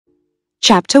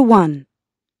Chapter 1.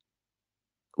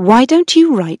 Why don't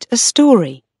you write a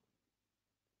story?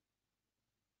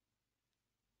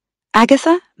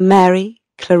 Agatha Mary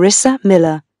Clarissa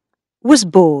Miller was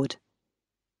bored.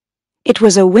 It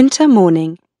was a winter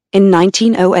morning in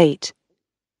 1908,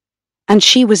 and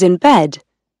she was in bed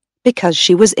because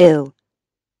she was ill.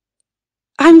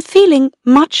 "I'm feeling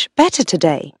much better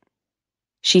today,"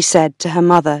 she said to her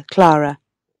mother, Clara.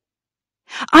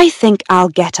 "I think I'll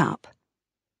get up."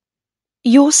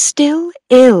 "You're still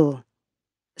ill,"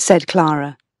 said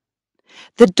Clara.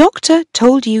 "The doctor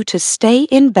told you to stay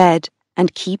in bed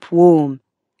and keep warm,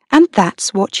 and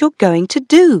that's what you're going to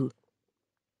do."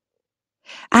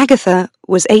 Agatha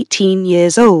was 18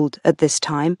 years old at this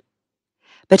time,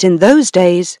 but in those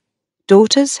days,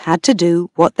 daughters had to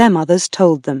do what their mothers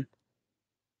told them.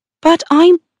 "But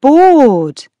I'm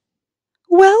bored."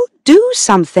 "Well, do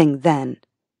something then,"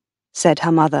 said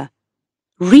her mother.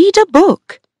 "Read a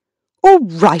book, or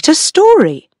write a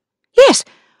story. Yes,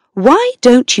 why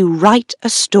don't you write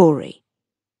a story?"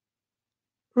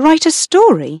 "Write a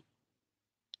story?"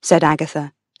 said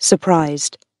Agatha,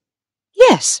 surprised.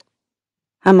 "Yes,"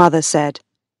 her mother said,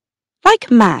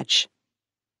 "like Madge."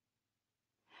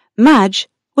 Madge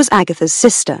was Agatha's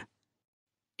sister.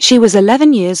 She was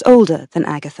 11 years older than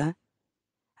Agatha,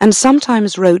 and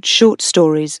sometimes wrote short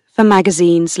stories for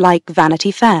magazines like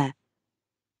Vanity Fair.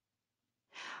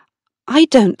 "I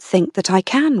don't think that I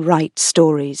can write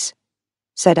stories,"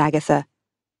 said Agatha.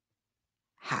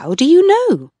 "How do you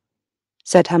know?"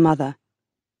 said her mother.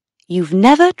 "You've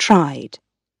never tried."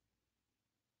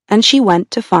 And she went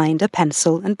to find a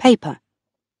pencil and paper.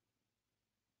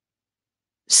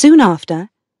 Soon after,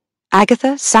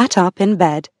 Agatha sat up in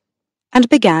bed and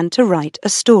began to write a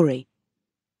story.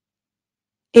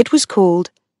 It was called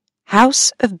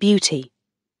House of Beauty,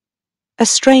 a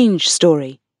strange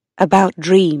story about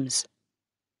dreams.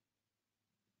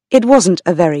 It wasn't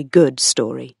a very good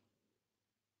story.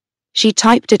 She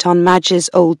typed it on Madge's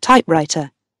old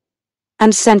typewriter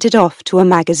and sent it off to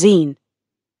a magazine,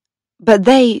 but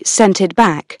they sent it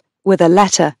back with a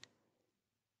letter.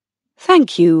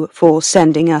 "Thank you for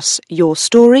sending us your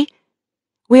story.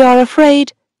 We are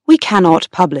afraid we cannot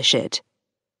publish it."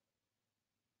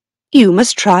 "You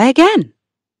must try again,"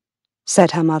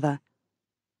 said her mother.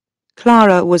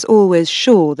 Clara was always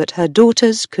sure that her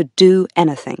daughters could do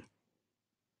anything.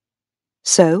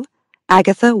 So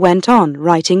Agatha went on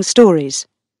writing stories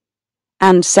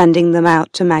and sending them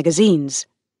out to magazines.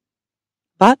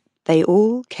 But they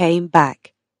all came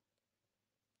back.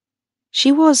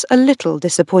 She was a little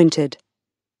disappointed.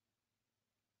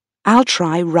 "I'll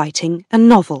try writing a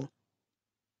novel,"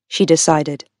 she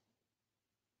decided.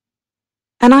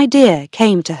 An idea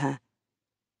came to her.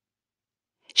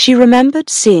 She remembered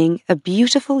seeing a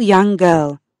beautiful young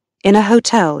girl in a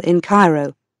hotel in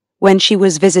Cairo when she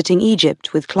was visiting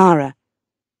Egypt with Clara.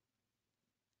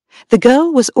 The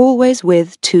girl was always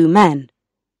with two men,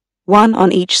 one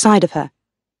on each side of her.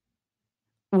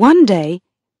 One day,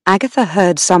 Agatha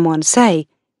heard someone say,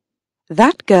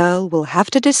 "That girl will have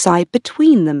to decide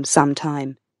between them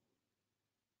sometime."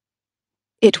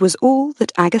 It was all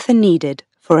that Agatha needed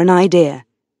for an idea,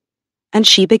 and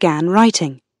she began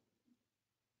writing.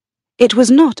 It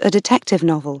was not a detective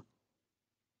novel.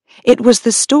 It was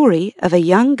the story of a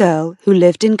young girl who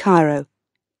lived in Cairo,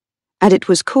 and it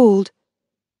was called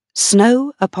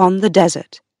Snow upon the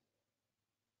Desert.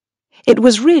 It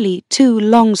was really two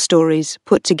long stories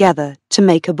put together to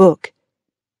make a book.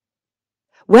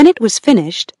 When it was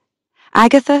finished,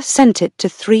 Agatha sent it to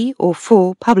 3 or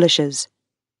 4 publishers,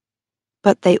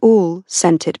 but they all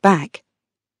sent it back.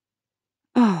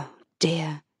 "Oh,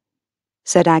 dear,"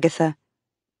 said Agatha.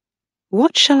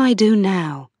 "What shall I do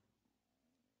now?"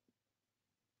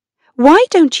 "Why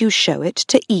don't you show it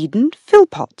to Eden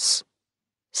Phillpotts?"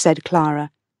 said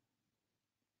Clara.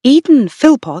 Eden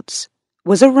Phillpotts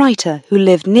was a writer who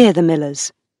lived near the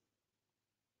Millers.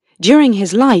 During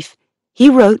his life, he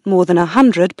wrote more than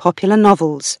 100 popular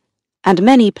novels and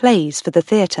many plays for the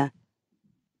theatre.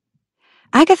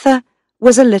 Agatha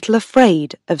was a little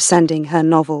afraid of sending her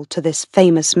novel to this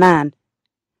famous man,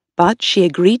 but she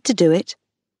agreed to do it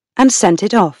and sent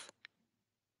it off.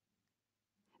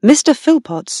 Mr.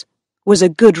 Phillpotts was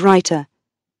a good writer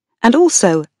and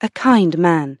also a kind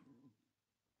man.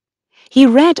 He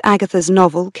read Agatha's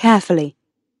novel carefully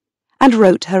and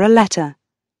wrote her a letter.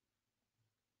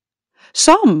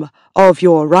 "Some of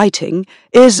your writing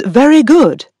is very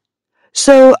good,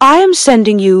 so I am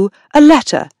sending you a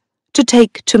letter to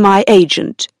take to my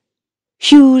agent,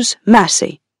 Hughes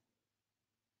Massey."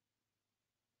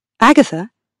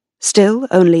 Agatha, still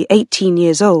only 18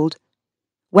 years old,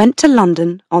 went to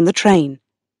London on the train.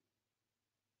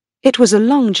 It was a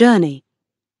long journey,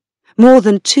 more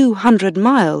than 200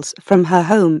 miles from her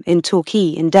home in Torquay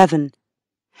in Devon,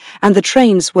 and the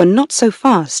trains were not so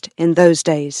fast in those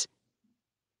days.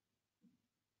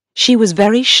 She was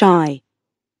very shy,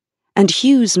 and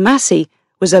Hugh's Massey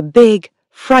was a big,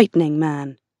 frightening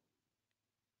man.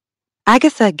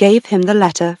 Agatha gave him the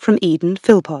letter from Eden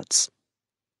Philpotts.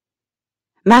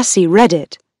 Massey read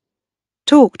it,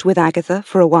 talked with Agatha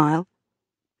for a while,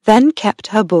 then kept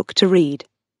her book to read.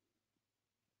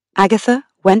 Agatha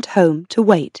went home to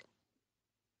wait.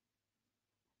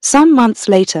 Some months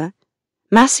later,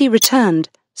 Massey returned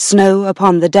Snow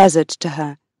upon the Desert to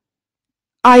her.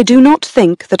 "I do not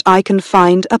think that I can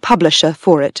find a publisher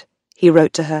for it," he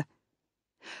wrote to her.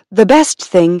 "The best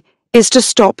thing is to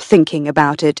stop thinking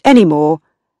about it any more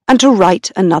and to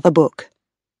write another book."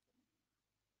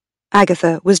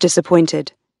 Agatha was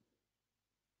disappointed.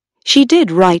 She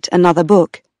did write another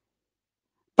book,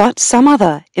 but some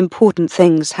other important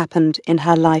things happened in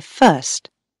her life first.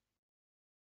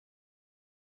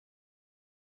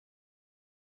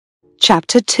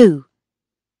 Chapter 2.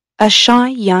 A Shy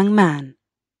Young Man.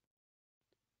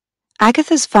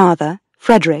 Agatha's father,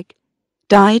 Frederick,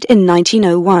 died in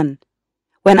 1901,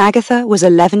 when Agatha was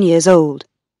 11 years old.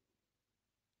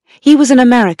 He was an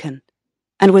American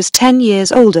and was 10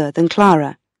 years older than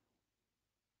Clara.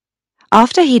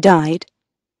 After he died,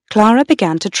 Clara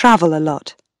began to travel a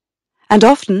lot, and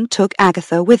often took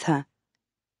Agatha with her.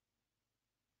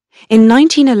 In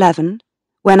 1911,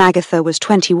 when Agatha was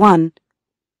 21,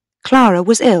 Clara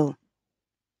was ill.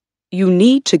 "You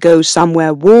need to go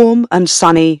somewhere warm and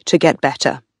sunny to get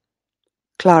better,"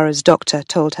 Clara's doctor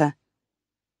told her.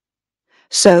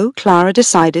 So Clara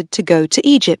decided to go to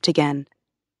Egypt again,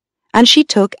 and she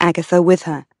took Agatha with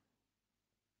her.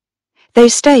 They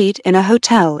stayed in a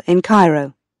hotel in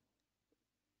Cairo.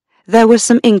 There were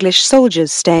some English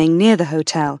soldiers staying near the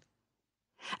hotel,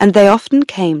 and they often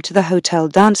came to the hotel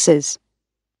dances.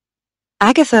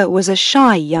 Agatha was a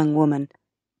shy young woman,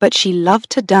 but she loved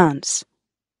to dance.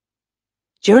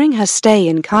 During her stay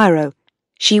in Cairo,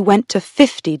 she went to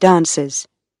 50 dances.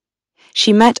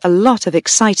 She met a lot of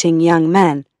exciting young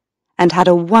men and had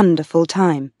a wonderful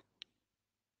time.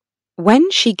 When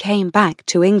she came back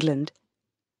to England,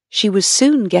 she was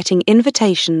soon getting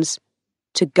invitations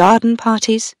to garden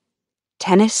parties,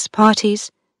 tennis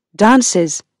parties,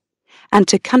 dances, and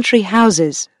to country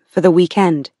houses for the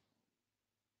weekend.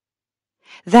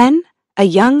 Then a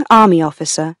young army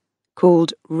officer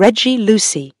called Reggie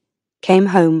Lucy came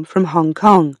home from Hong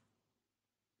Kong.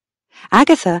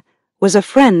 Agatha was a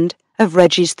friend of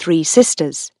Reggie's 3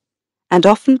 sisters and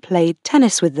often played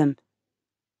tennis with them.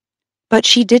 But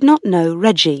she did not know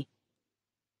Reggie.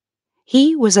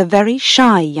 He was a very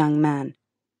shy young man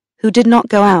who did not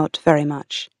go out very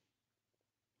much.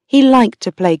 He liked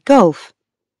to play golf,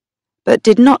 but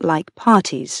did not like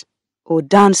parties or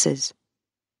dances.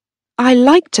 "I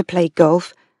like to play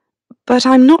golf, but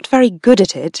I'm not very good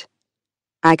at it,"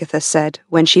 Agatha said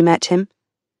when she met him.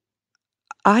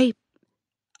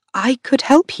 I could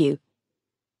help you,"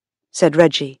 said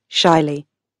Reggie shyly.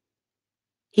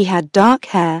 He had dark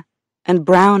hair and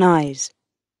brown eyes.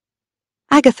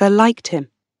 Agatha liked him.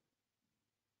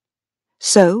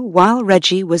 So, while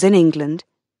Reggie was in England,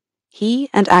 he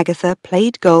and Agatha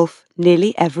played golf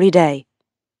nearly every day.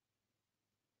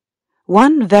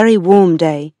 One very warm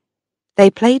day, they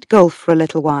played golf for a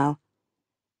little while.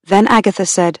 Then Agatha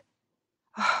said,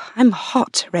 "Oh, I'm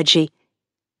hot, Reggie.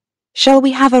 Shall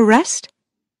we have a rest?"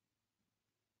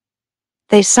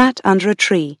 They sat under a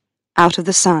tree, out of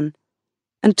the sun,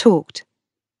 and talked.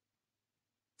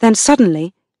 Then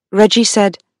suddenly, Reggie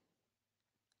said,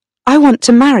 "I want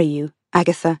to marry you,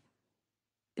 Agatha.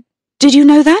 Did you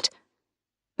know that?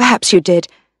 Perhaps you did.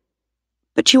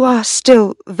 But you are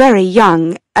still very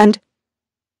young and—"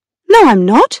 "No, I'm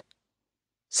not,"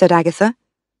 said Agatha.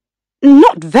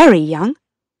 "Not very young."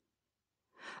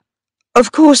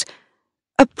 "Of course,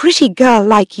 a pretty girl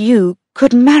like you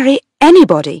could marry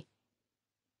anybody,"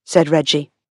 said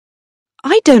Reggie.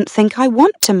 "I don't think I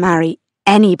want to marry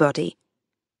anybody,"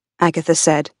 Agatha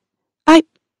said.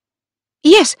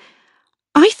 Yes,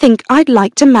 I think I'd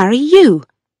like to marry you."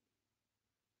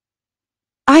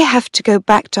 "I have to go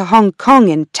back to Hong Kong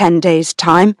in 10 days'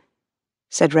 time,"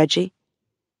 said Reggie.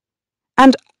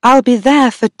 "And I'll be there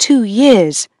for 2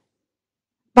 years.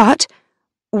 But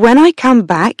when I come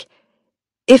back,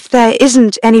 if there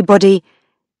isn't anybody,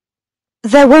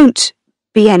 there won't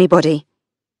be anybody,"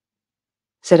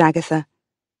 said Agatha.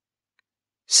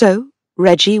 So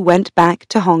Reggie went back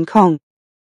to Hong Kong.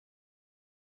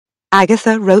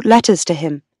 Agatha wrote letters to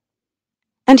him,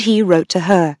 and he wrote to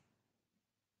her.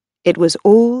 It was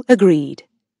all agreed.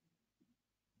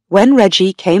 when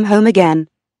Reggie came home again,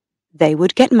 they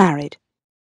would get married.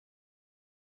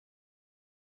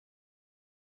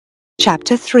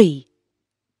 Chapter 3.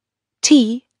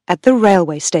 Tea at the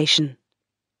Railway Station.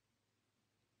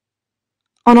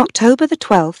 On October the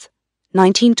 12th,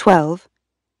 1912,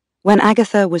 when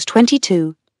Agatha was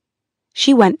 22,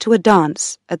 she went to a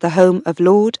dance at the home of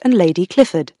Lord and Lady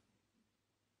Clifford.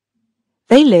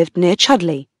 They lived near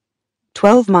Chudley,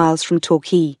 12 miles from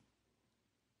Torquay,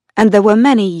 and there were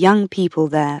many young people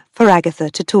there for Agatha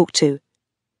to talk to.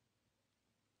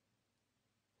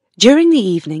 During the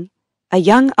evening, a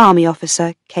young army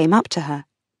officer came up to her.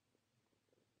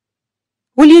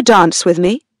 "Will you dance with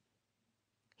me?"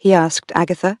 he asked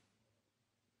Agatha.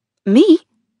 "Me?"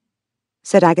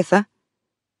 said Agatha.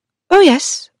 "Oh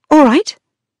yes, all right."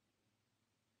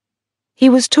 He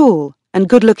was tall and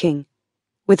good-looking,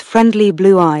 with friendly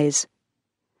blue eyes,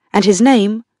 and his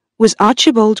name was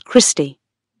Archibald Christie.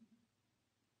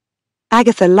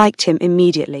 Agatha liked him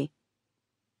immediately.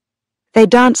 They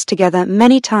danced together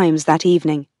many times that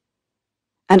evening,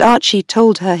 and Archie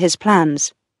told her his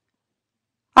plans.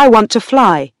 "I want to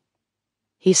fly,"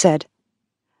 he said,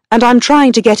 "and I'm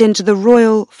trying to get into the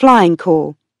Royal Flying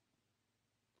Corps."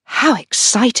 "How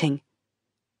exciting,"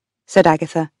 said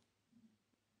Agatha.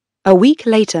 A week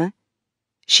later,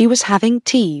 she was having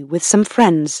tea with some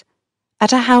friends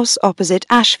at a house opposite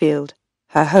Ashfield,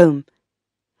 her home,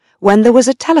 when there was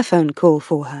a telephone call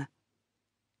for her.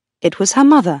 It was her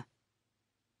mother.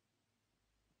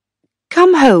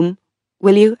 "Come home,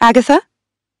 will you, Agatha?"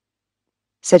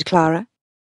 said Clara.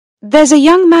 "There's a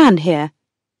young man here.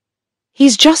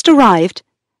 He's just arrived,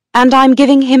 and I'm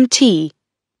giving him tea.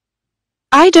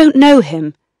 I don't know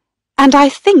him, and I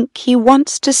think he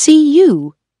wants to see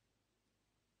you."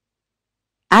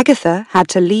 Agatha had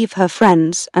to leave her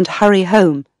friends and hurry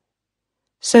home,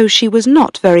 so she was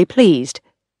not very pleased.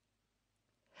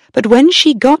 But when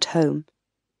she got home,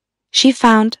 she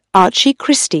found Archie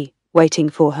Christie waiting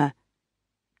for her.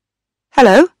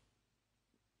 "Hello,"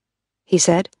 he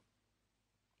said.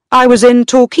 "I was in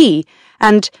Torquay,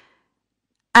 and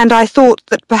I thought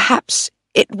that perhaps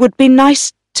it would be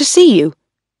nice to see you."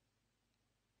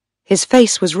 His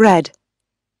face was red,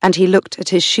 and he looked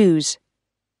at his shoes.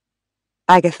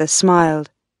 Agatha smiled.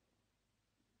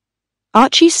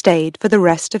 Archie stayed for the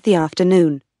rest of the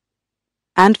afternoon,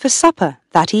 and for supper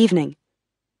that evening.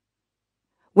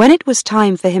 When it was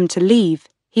time for him to leave,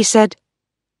 he said,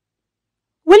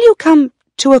 "Will you come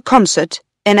to a concert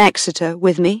in Exeter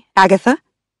with me, Agatha?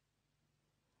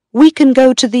 We can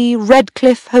go to the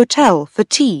Redcliffe Hotel for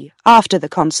tea after the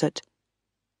concert."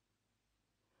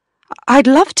 "I'd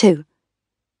love to,"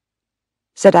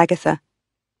 said Agatha,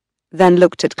 then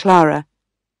looked at Clara.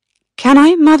 "Can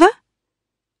I, Mother?"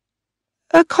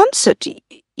 "A concert,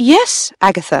 yes,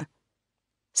 Agatha,"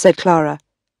 said Clara.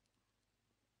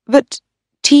 "But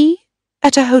tea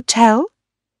at a hotel?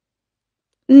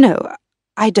 No,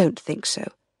 I don't think so.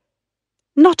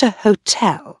 Not a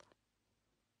hotel."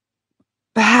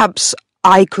 "Perhaps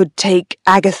I could take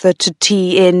Agatha to tea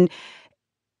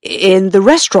in the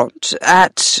restaurant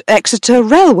at Exeter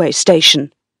Railway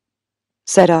Station,"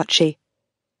 said Archie.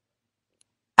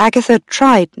 Agatha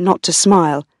tried not to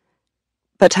smile,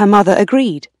 but her mother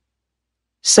agreed.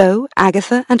 So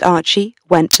Agatha and Archie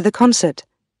went to the concert,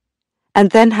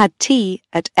 and then had tea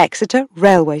at Exeter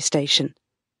Railway Station.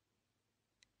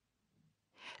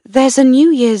 "There's a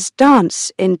New Year's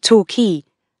dance in Torquay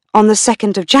on the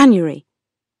 2nd of January,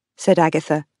 said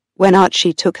Agatha, when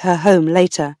Archie took her home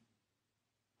later.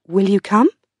 "Will you come?"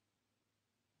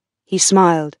 He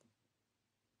smiled.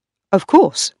 "Of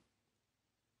course,"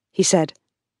 he said.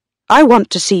 "I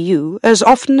want to see you as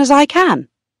often as I can."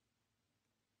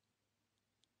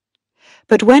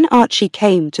 But when Archie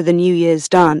came to the New Year's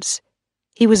dance,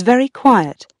 he was very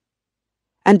quiet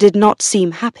and did not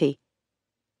seem happy.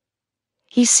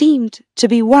 He seemed to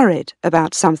be worried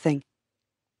about something,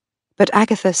 but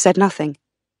Agatha said nothing.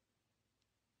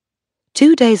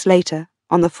 2 days later,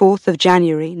 on the 4th of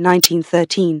January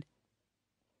 1913,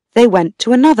 they went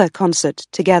to another concert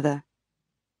together.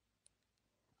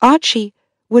 Archie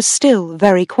was still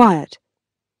very quiet,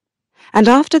 and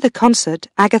after the concert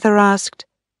Agatha asked,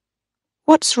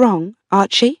 "What's wrong,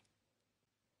 Archie?"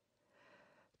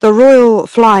 "The Royal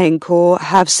Flying Corps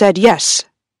have said yes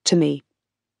to me,"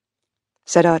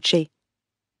 said Archie.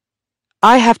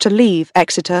 "I have to leave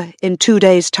Exeter in 2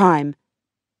 days' time.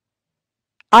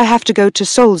 I have to go to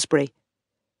Salisbury."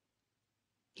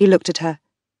 He looked at her.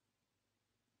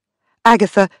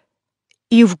 "Agatha,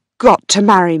 you've got to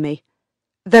marry me.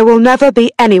 There will never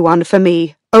be anyone for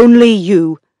me, only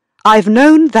you. I've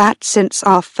known that since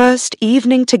our first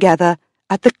evening together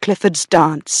at the Cliffords'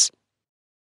 dance."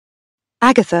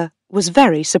 Agatha was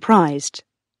very surprised.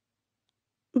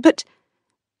 But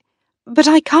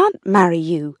I can't marry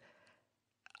you.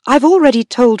 I've already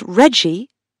told Reggie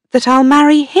that I'll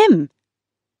marry him.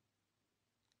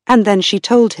 And then she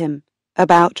told him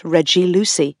about Reggie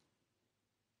Lucy.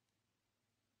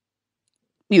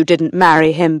 You didn't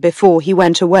marry him before he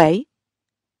went away?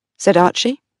 Said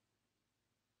Archie.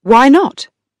 Why not?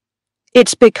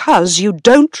 It's because you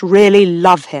don't really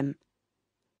love him.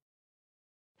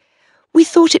 We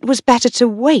thought it was better to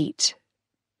wait,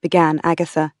 began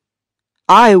Agatha.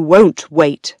 I won't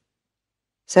wait,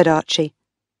 said Archie.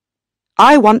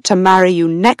 I want to marry you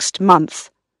next month,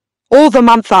 or the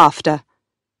month after.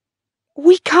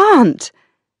 We can't,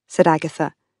 said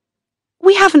Agatha.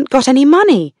 We haven't got any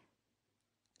money.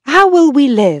 How will we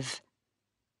live?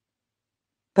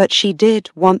 But she did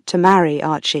want to marry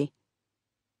Archie.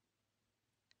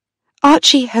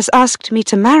 Archie has asked me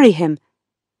to marry him,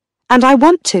 and I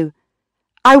want to.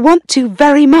 I want to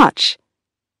very much,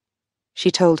 she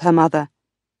told her mother.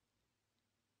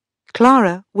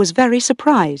 Clara was very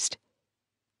surprised.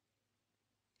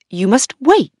 You must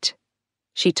wait,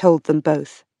 she told them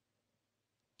both.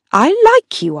 I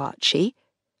like you, Archie,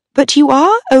 but you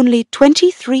are only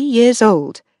 23 years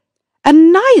old,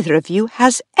 and neither of you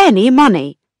has any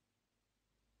money.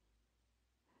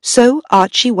 So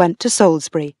Archie went to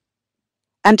Salisbury,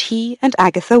 and he and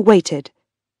Agatha waited.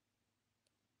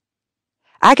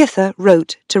 Agatha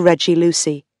wrote to Reggie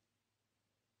Lucy.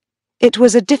 It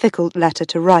was a difficult letter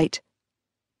to write,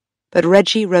 but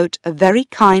Reggie wrote a very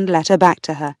kind letter back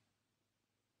to her.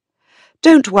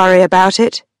 Don't worry about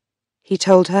it, he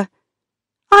told her.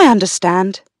 I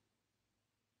understand.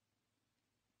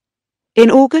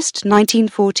 In August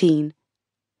 1914,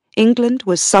 England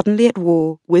was suddenly at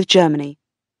war with Germany.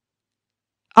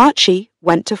 Archie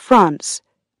went to France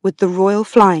with the Royal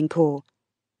Flying Corps,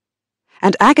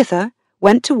 and Agatha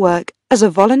went to work as a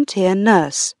volunteer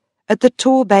nurse at the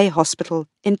Torbay Hospital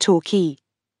in Torquay.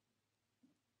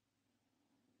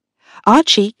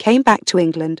 Archie came back to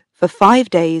England for 5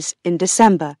 days in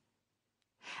December,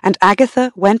 and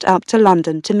Agatha went up to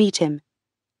London to meet him.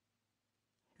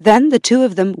 Then the two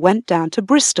of them went down to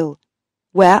Bristol,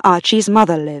 where Archie's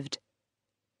mother lived.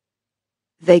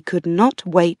 They could not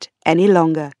wait any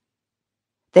longer.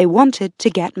 They wanted to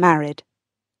get married.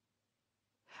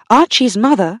 Archie's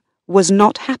mother was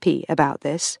not happy about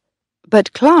this,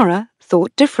 but Clara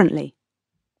thought differently.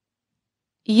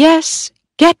 Yes,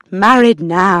 get married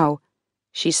now,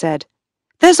 she said.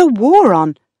 There's a war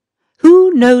on.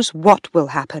 Who knows what will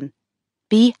happen?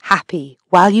 Be happy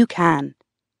while you can.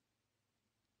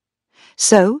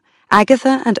 So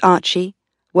Agatha and Archie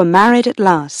were married at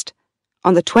last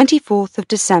on the 24th of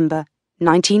December,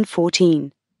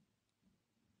 1914.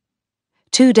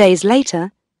 2 days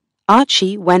later,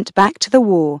 Archie went back to the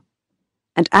war,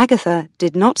 and Agatha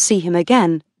did not see him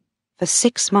again for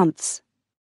 6 months.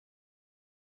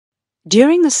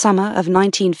 During the summer of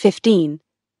 1915,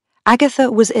 Agatha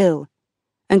was ill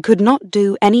and could not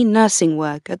do any nursing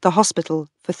work at the hospital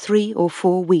for 3 or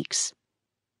 4 weeks.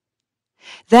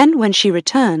 Then, when she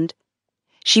returned,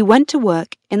 she went to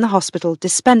work in the hospital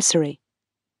dispensary.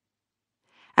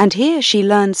 And here she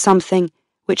learned something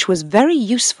which was very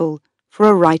useful for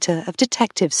a writer of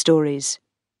detective stories.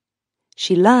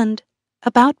 She learned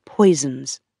about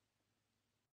poisons.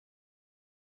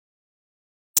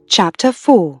 Chapter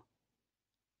 4.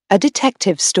 A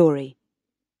Detective Story.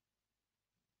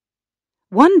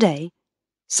 One day,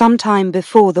 some time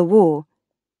before the war,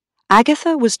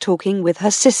 Agatha was talking with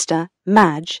her sister,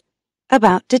 Madge,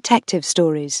 about detective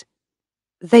stories.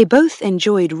 They both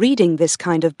enjoyed reading this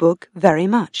kind of book very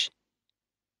much.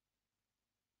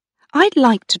 I'd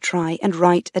like to try and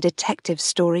write a detective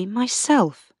story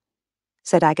myself,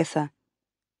 said Agatha.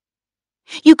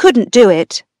 You couldn't do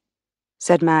it,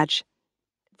 said Madge.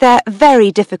 They're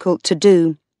very difficult to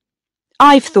do.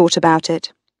 I've thought about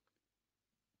it.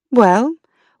 Well,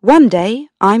 one day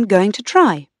I'm going to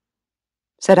try,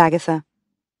 said Agatha.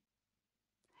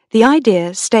 The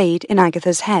idea stayed in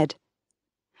Agatha's head,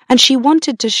 and she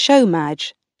wanted to show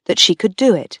Madge that she could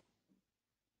do it.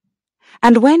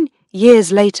 And when,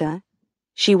 years later,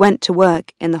 she went to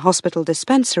work in the hospital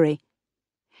dispensary,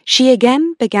 she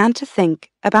again began to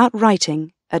think about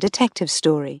writing a detective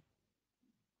story.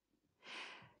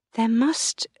 There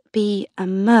must be a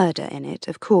murder in it,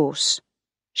 of course,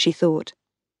 she thought.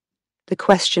 The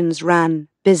questions ran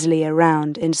busily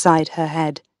around inside her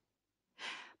head.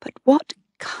 But what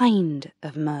kind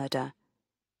of murder?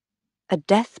 A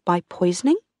death by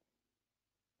poisoning?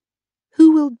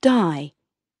 Who will die?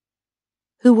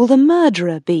 Who will the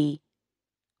murderer be?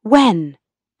 When?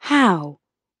 How?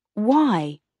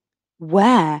 Why?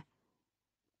 Where?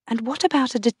 And what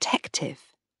about a detective?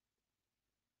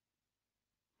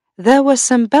 There were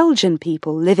some Belgian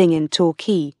people living in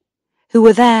Torquay who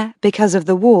were there because of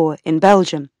the war in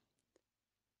Belgium.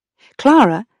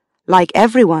 Clara, like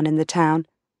everyone in the town,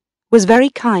 was very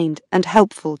kind and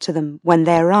helpful to them when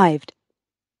they arrived.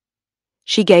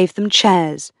 She gave them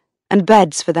chairs and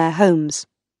beds for their homes,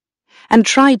 and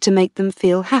tried to make them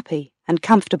feel happy and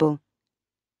comfortable.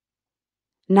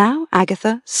 Now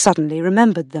Agatha suddenly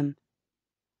remembered them.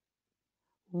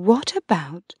 What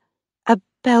about a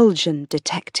Belgian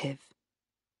detective?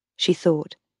 She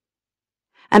thought,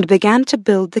 and began to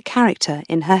build the character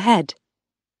in her head.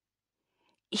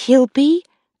 He'll be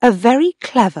a very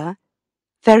clever,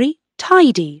 very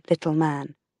tidy little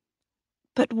man.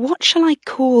 But what shall I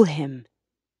call him?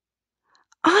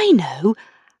 I know,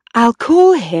 I'll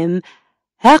call him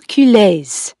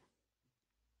Hercules.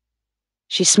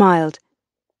 She smiled.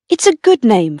 It's a good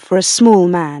name for a small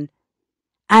man.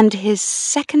 And his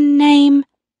second name?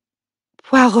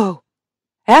 Poirot.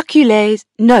 Hercules,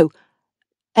 no,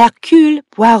 Hercule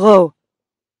Poirot.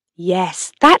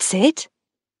 Yes, that's it.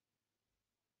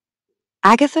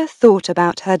 Agatha thought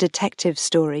about her detective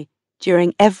story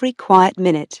during every quiet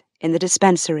minute in the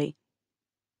dispensary.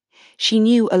 She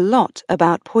knew a lot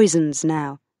about poisons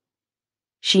now.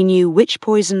 She knew which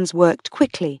poisons worked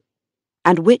quickly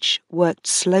and which worked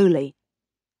slowly.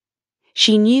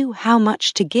 She knew how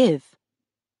much to give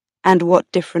and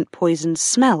what different poisons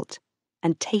smelt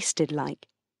and tasted like.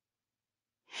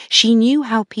 She knew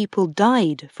how people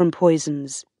died from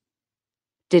poisons.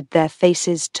 Did their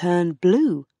faces turn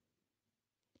blue?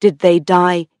 Did they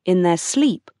die in their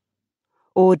sleep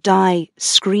or die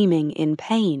screaming in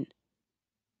pain?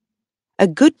 A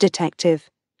good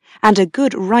detective and a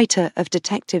good writer of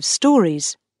detective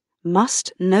stories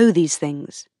must know these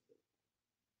things.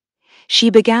 She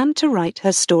began to write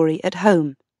her story at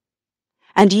home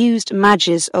and used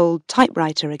Madge's old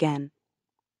typewriter again.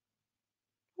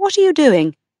 What are you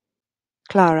doing?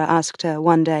 Clara asked her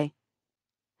one day.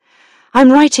 I'm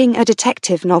writing a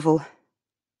detective novel,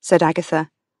 said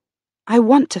Agatha. I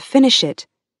want to finish it,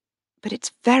 but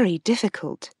it's very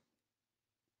difficult.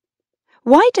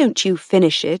 Why don't you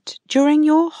finish it during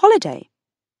your holiday?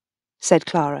 Said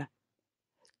Clara.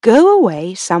 Go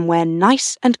away somewhere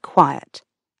nice and quiet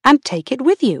and take it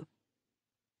with you.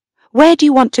 Where do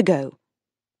you want to go?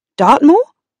 Dartmoor?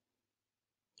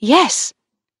 Yes,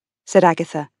 said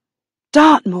Agatha.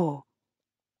 Dartmoor.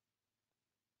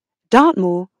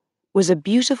 Dartmoor was a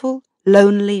beautiful,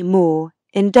 lonely moor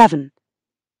in Devon.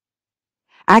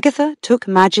 Agatha took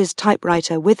Madge's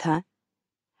typewriter with her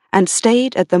and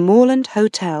stayed at the Moorland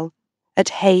Hotel at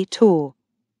Hay Tor.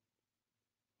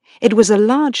 It was a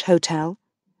large hotel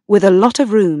with a lot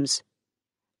of rooms,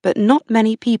 but not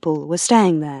many people were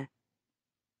staying there.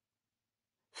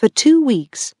 For 2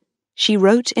 weeks, she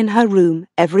wrote in her room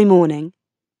every morning,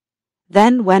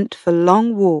 then went for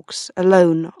long walks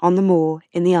alone on the moor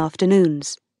in the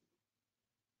afternoons.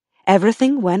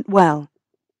 Everything went well.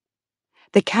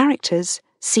 The characters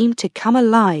seemed to come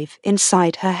alive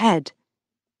inside her head,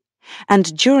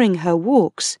 and during her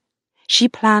walks, she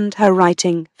planned her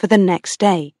writing for the next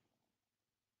day.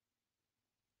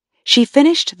 She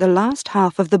finished the last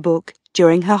half of the book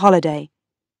during her holiday,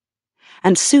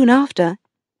 and soon after,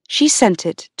 she sent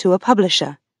it to a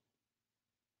publisher.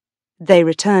 They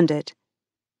returned it,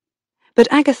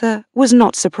 but Agatha was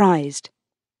not surprised.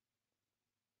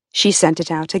 She sent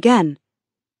it out again,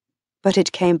 but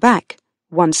it came back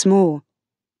once more.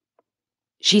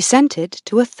 She sent it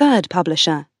to a third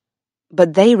publisher,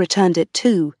 but they returned it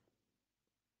too.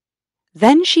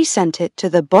 Then she sent it to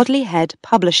the Bodley Head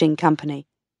Publishing Company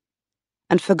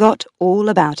and forgot all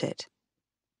about it.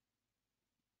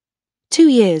 2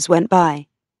 years went by.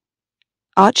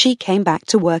 Archie came back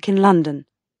to work in London.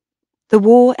 The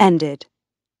war ended,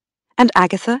 and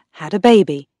Agatha had a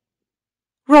baby,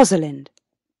 Rosalind.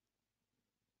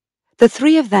 The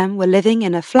three of them were living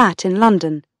in a flat in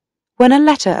London when a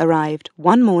letter arrived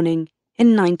one morning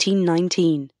in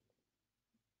 1919.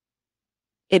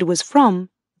 It was from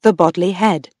the Bodley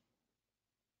Head.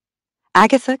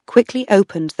 Agatha quickly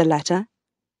opened the letter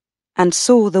and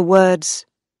saw the words,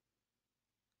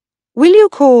 "Will you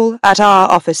call at our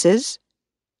offices?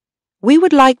 We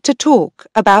would like to talk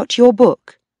about your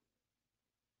book."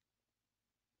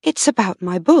 It's about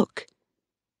my book,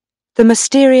 The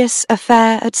Mysterious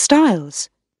Affair at Styles,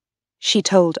 she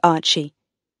told Archie.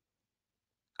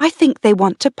 I think they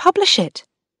want to publish it.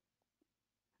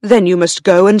 Then you must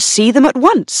go and see them at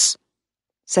once,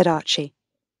 said Archie.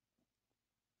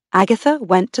 Agatha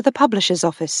went to the publisher's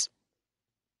office.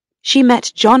 She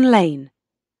met John Lane,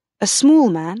 a small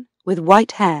man with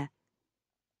white hair.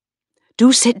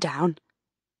 Do sit down,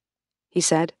 he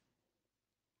said.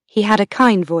 He had a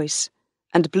kind voice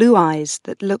and blue eyes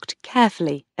that looked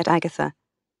carefully at Agatha.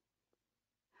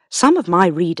 Some of my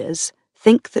readers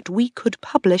think that we could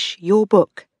publish your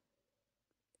book,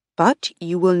 but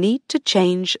you will need to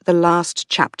change the last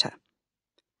chapter.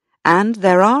 And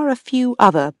there are a few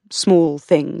other small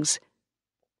things.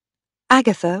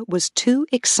 Agatha was too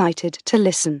excited to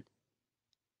listen.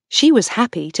 She was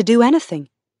happy to do anything.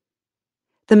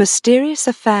 The Mysterious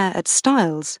Affair at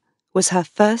Styles was her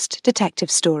first detective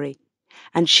story,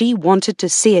 and she wanted to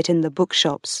see it in the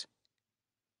bookshops.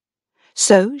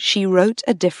 So she wrote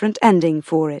a different ending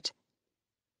for it,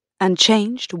 and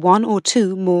changed one or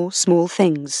two more small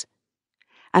things,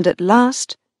 and at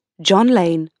last John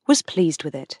Lane was pleased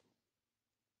with it.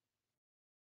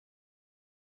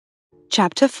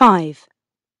 Chapter 5.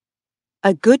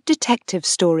 A Good Detective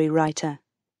Story Writer.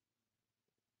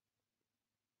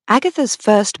 Agatha's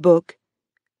first book,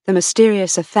 The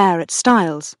Mysterious Affair at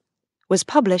Styles, was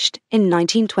published in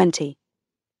 1920.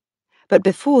 But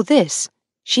before this,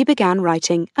 she began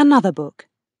writing another book.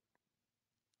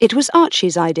 It was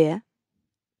Archie's idea.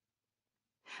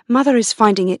 Mother is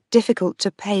finding it difficult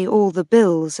to pay all the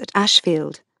bills at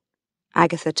Ashfield,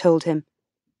 Agatha told him.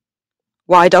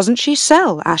 Why doesn't she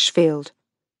sell Ashfield?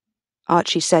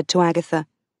 Archie said to Agatha.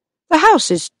 The house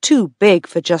is too big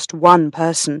for just one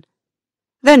person.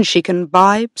 Then she can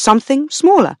buy something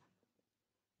smaller.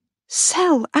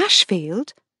 Sell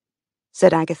Ashfield?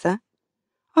 Said Agatha.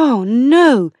 Oh,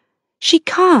 no, she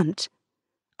can't.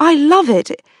 I love it,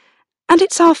 and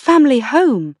it's our family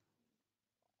home.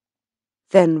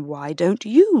 Then why don't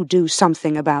you do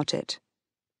something about it?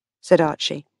 Said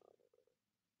Archie.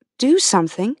 Do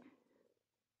something?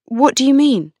 What do you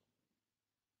mean?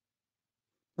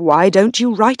 Why don't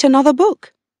you write another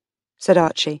book? Said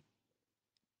Archie.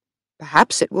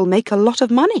 Perhaps it will make a lot of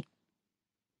money.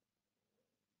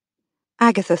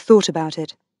 Agatha thought about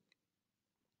it.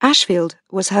 Ashfield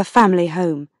was her family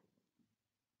home,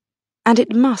 and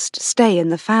it must stay in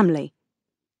the family.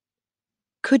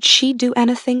 Could she do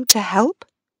anything to help?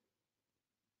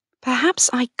 Perhaps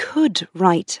I could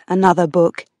write another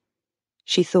book,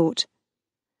 she thought.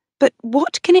 But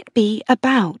what can it be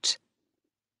about?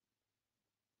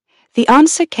 The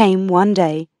answer came one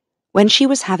day when she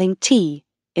was having tea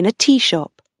in a tea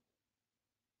shop.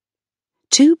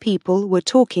 Two people were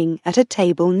talking at a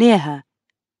table near her.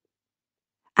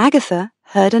 Agatha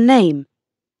heard a name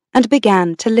and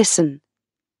began to listen.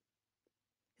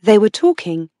 They were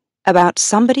talking about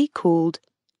somebody called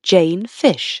Jane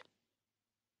Fish.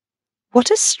 What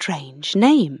a strange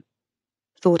name,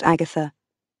 thought Agatha.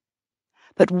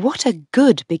 But what a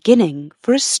good beginning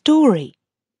for a story.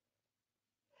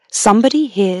 Somebody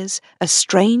hears a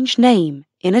strange name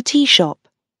in a tea shop,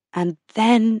 and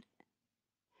then...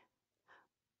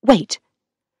 Wait,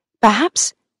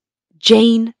 perhaps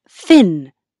Jane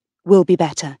Finn will be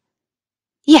better.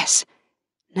 Yes,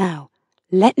 now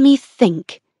let me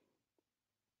think.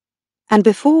 And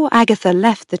before Agatha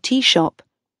left the tea shop,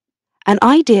 an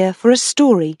idea for a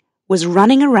story was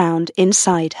running around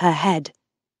inside her head.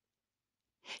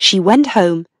 She went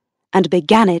home and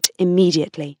began it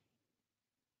immediately.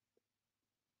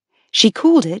 She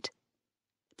called it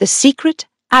The Secret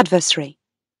Adversary,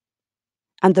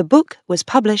 and the book was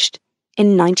published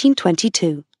in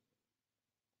 1922.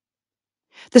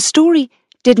 The story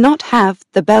did not have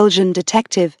the Belgian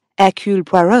detective Hercule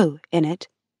Poirot in it,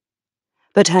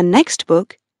 but her next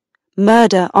book,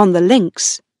 Murder on the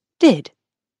Links, did.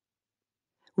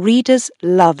 Readers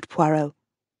loved Poirot.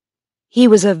 He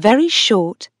was a very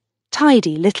short,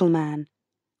 tidy little man,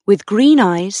 with green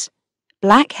eyes,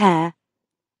 black hair,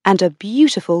 and a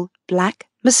beautiful black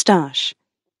moustache.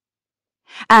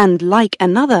 And like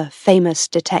another famous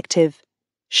detective,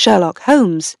 Sherlock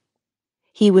Holmes,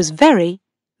 he was very,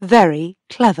 very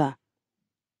clever.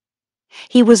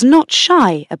 He was not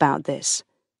shy about this,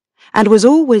 and was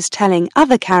always telling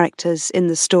other characters in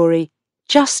the story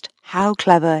just how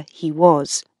clever he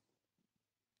was.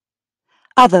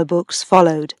 Other books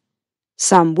followed,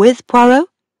 some with Poirot,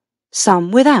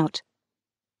 some without.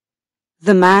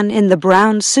 The Man in the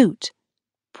Brown Suit,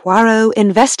 Poirot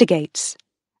Investigates,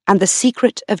 and The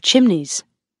Secret of Chimneys.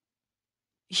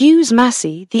 Hughes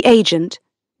Massey, the agent,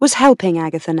 was helping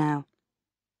Agatha now.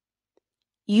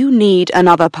 You need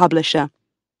another publisher,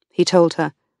 he told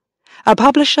her. A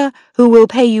publisher who will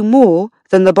pay you more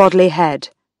than the Bodley Head.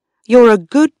 You're a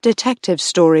good detective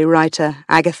story writer,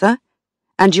 Agatha,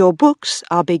 and your books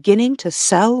are beginning to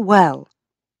sell well.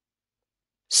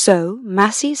 So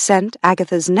Massey sent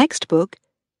Agatha's next book,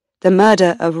 The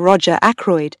Murder of Roger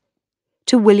Ackroyd,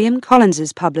 to William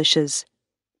Collins's publishers.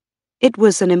 It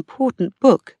was an important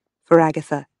book for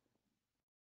Agatha.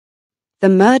 The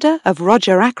Murder of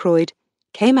Roger Ackroyd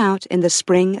came out in the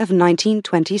spring of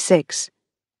 1926,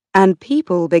 and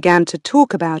people began to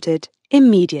talk about it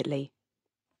immediately.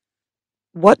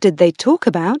 What did they talk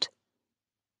about?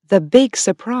 The big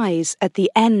surprise at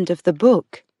the end of the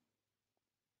book.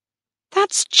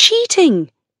 "That's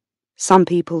cheating," some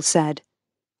people said,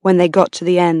 when they got to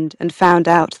the end and found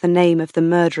out the name of the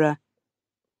murderer.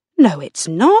 "No, it's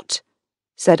not,"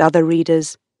 said other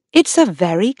readers. "It's a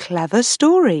very clever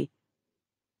story."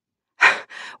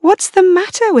 "What's the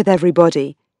matter with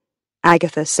everybody?"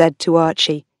 Agatha said to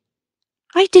Archie.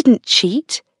 "I didn't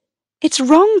cheat. It's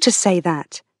wrong to say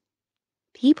that.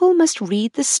 People must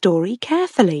read the story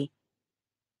carefully."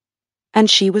 And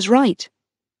she was right.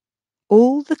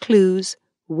 All the clues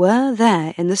were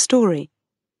there in the story,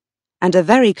 and a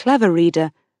very clever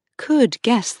reader could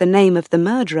guess the name of the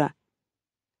murderer,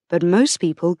 but most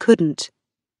people couldn't.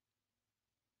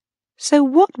 So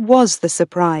what was the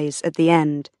surprise at the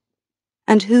end?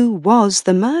 And who was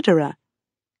the murderer?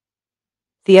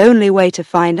 The only way to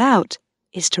find out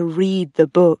is to read the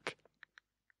book.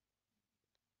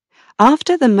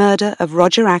 After The Murder of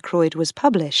Roger Ackroyd was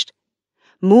published,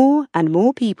 more and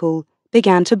more people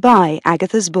began to buy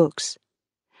Agatha's books,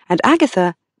 and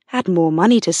Agatha had more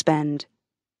money to spend.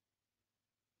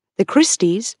 The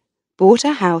Christies bought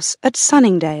a house at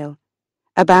Sunningdale,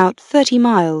 about 30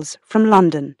 miles from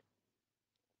London.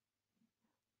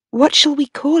 "What shall we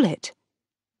call it?"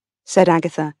 said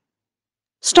Agatha.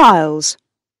 "Styles,"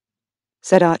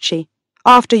 said Archie,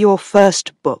 "after your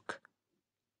first book."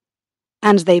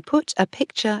 And they put a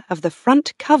picture of the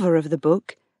front cover of the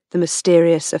book, The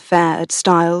Mysterious Affair at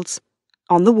Styles,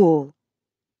 on the wall.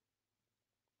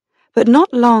 But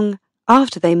not long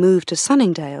after they moved to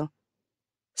Sunningdale,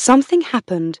 something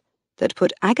happened that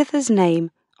put Agatha's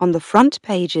name on the front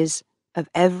pages of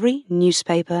every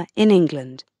newspaper in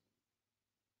England.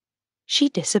 She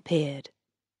disappeared.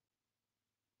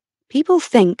 People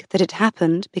think that it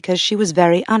happened because she was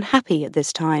very unhappy at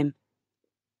this time.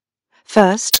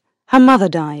 First, her mother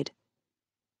died.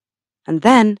 And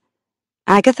then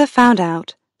Agatha found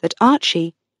out that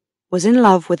Archie was in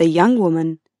love with a young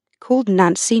woman called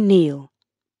Nancy Neal.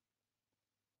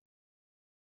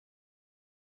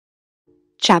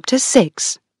 Chapter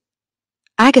 6.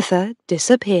 Agatha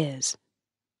Disappears.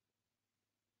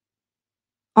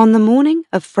 On the morning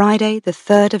of Friday the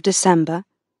 3rd of December,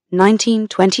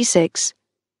 1926,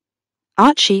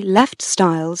 Archie left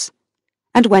Styles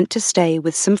and went to stay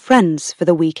with some friends for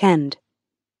the weekend.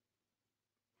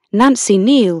 Nancy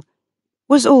Neal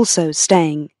was also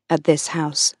staying at this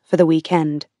house for the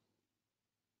weekend.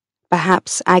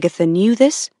 Perhaps Agatha knew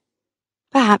this,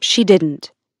 perhaps she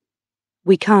didn't.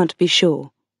 We can't be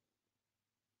sure.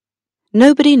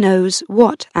 Nobody knows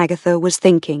what Agatha was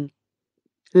thinking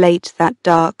late that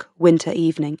dark winter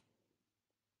evening.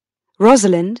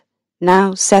 Rosalind,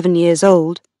 now 7 years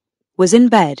old, was in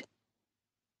bed.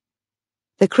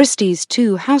 The Christies'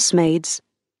 2 housemaids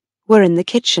were in the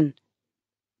kitchen.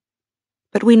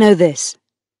 But we know this.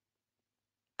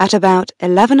 At about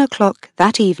 11 o'clock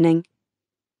that evening,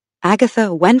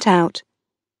 Agatha went out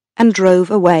and drove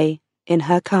away in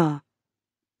her car.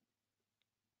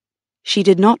 She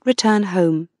did not return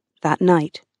home that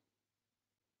night.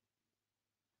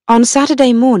 On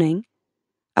Saturday morning,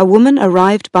 a woman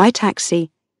arrived by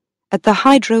taxi at the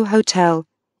Hydro Hotel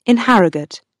in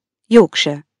Harrogate,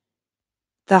 Yorkshire.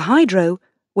 The Hydro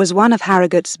was one of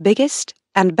Harrogate's biggest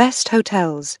and best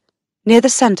hotels, near the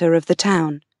centre of the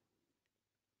town.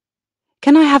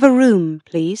 "Can I have a room,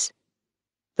 please?"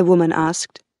 the woman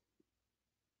asked.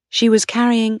 She was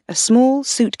carrying a small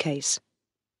suitcase,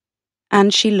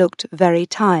 and she looked very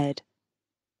tired.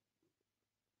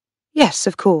 "Yes,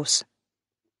 of course,"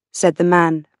 said the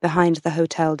man behind the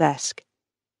hotel desk.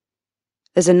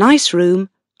 "There's a nice room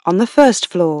on the first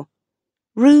floor,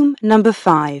 room number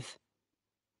 5.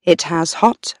 It has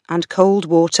hot and cold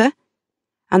water,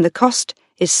 and the cost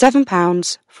is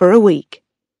 £7 for a week."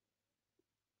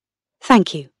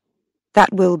 "Thank you.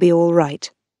 That will be all right,"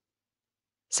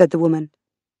 said the woman.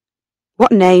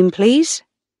 "What name, please?"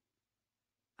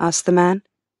 asked the man.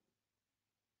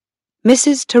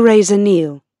 "Mrs. Teresa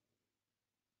Neal,"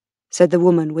 said the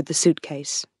woman with the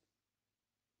suitcase.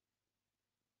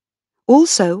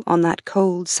 Also on that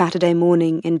cold Saturday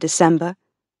morning in December,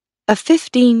 a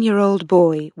 15-year-old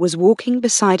boy was walking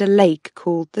beside a lake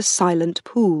called the Silent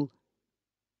Pool.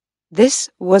 This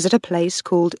was at a place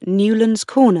called Newlands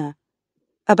Corner,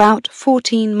 about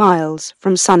 14 miles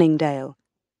from Sunningdale.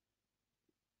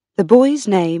 The boy's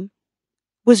name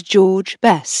was George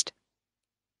Best.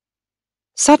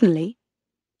 Suddenly,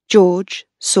 George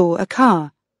saw a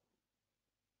car.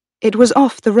 It was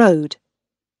off the road,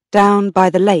 down by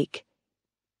the lake,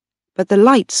 but the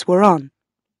lights were on.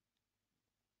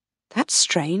 That's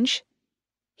strange,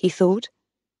 he thought.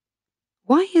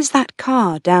 Why is that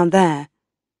car down there?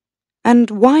 And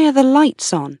why are the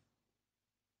lights on?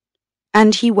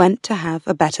 And he went to have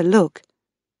a better look.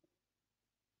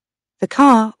 The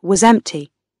car was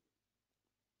empty,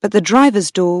 but the driver's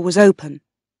door was open.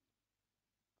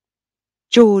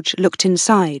 George looked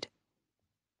inside.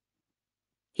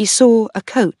 He saw a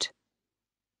coat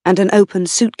and an open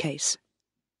suitcase.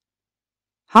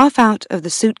 Half out of the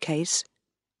suitcase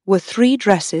were 3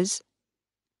 dresses,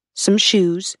 some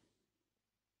shoes,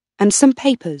 and some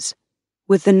papers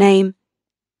with the name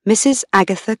Mrs.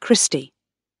 Agatha Christie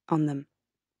on them.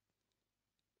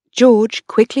 George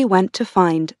quickly went to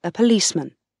find a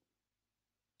policeman.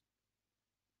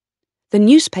 The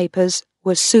newspapers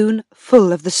were soon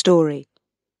full of the story,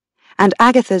 and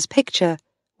Agatha's picture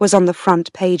was on the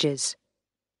front pages.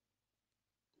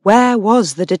 Where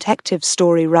was the detective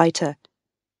story writer?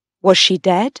 Was she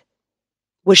dead?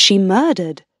 Was she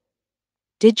murdered?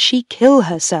 Did she kill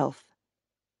herself?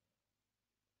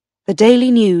 The Daily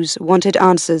News wanted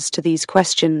answers to these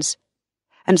questions,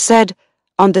 and said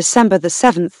on December the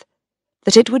 7th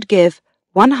that it would give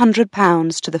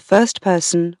 £100 to the first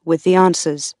person with the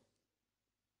answers.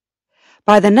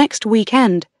 By the next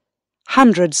weekend,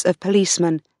 hundreds of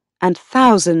policemen and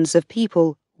thousands of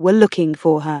people were looking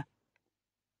for her.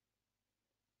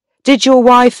 "Did your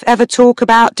wife ever talk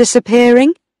about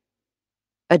disappearing?"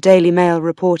 a Daily Mail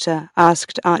reporter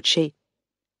asked Archie.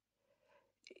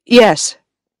 "Yes,"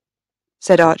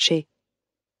 said Archie.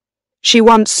 "She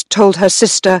once told her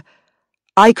sister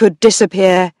I could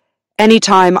disappear any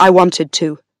time I wanted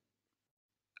to.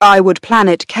 I would plan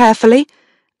it carefully,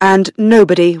 and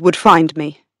nobody would find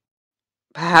me.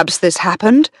 Perhaps this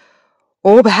happened,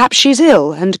 or perhaps she's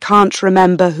ill and can't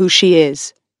remember who she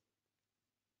is."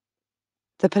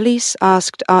 The police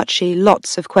asked Archie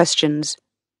lots of questions,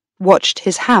 watched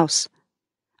his house,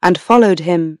 and followed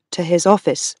him to his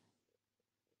office.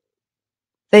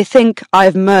 "They think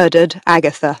I've murdered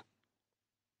Agatha,"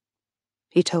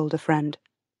 he told a friend.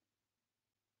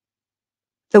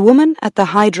 The woman at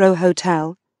the Hydro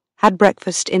Hotel had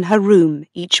breakfast in her room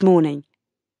each morning,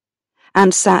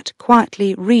 and sat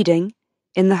quietly reading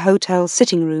in the hotel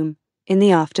sitting room in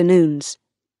the afternoons.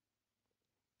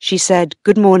 She said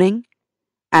good morning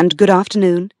and good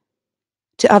afternoon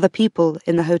to other people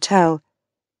in the hotel,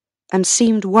 and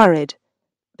seemed worried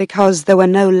because there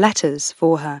were no letters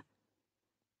for her.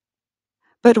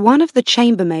 But one of the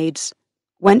chambermaids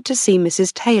went to see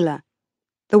Mrs. Taylor,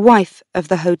 the wife of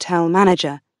the hotel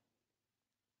manager.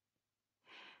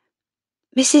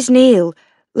 "Mrs. Neal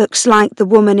looks like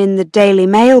the woman in the Daily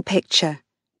Mail picture,"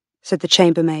 said the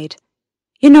chambermaid.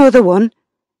 "You know the one,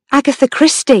 Agatha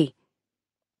Christie."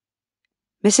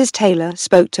 Mrs. Taylor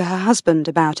spoke to her husband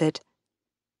about it,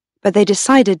 but they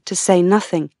decided to say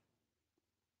nothing.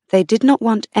 They did not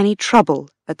want any trouble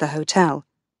at the hotel.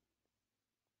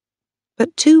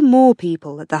 But 2 more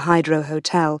people at the Hydro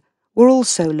Hotel were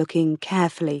also looking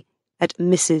carefully at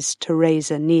Mrs.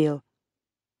 Teresa Neal.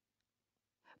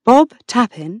 Bob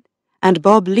Tappin and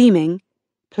Bob Leeming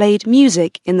played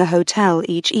music in the hotel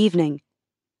each evening,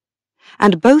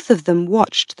 and both of them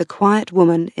watched the quiet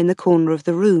woman in the corner of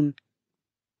the room,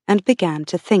 and began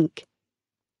to think.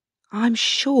 "I'm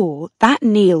sure that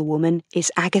Neal woman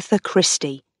is Agatha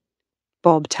Christie,"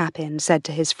 Bob Tappin said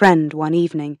to his friend one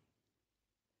evening.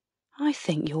 "I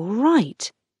think you're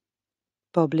right,"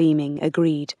 Bob Leeming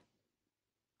agreed.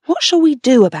 "What shall we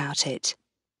do about it?"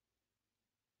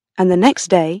 And the next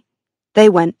day they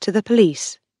went to the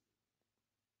police.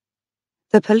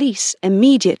 The police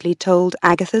immediately told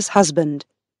Agatha's husband,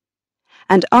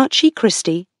 and Archie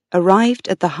Christie arrived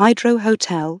at the Hydro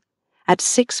Hotel at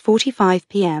 6:45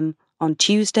 p.m. on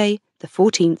Tuesday, the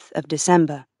 14th of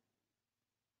December.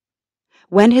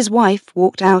 When his wife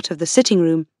walked out of the sitting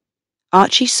room,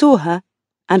 Archie saw her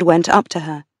and went up to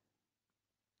her.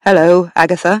 "Hello,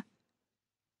 Agatha,"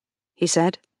 he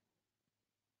said.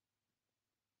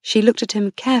 She looked at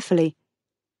him carefully,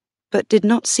 but did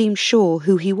not seem sure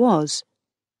who he was.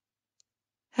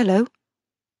 "Hello,"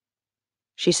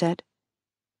 she said.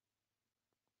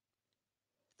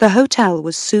 The hotel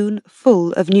was soon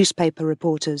full of newspaper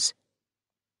reporters.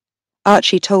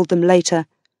 Archie told them later,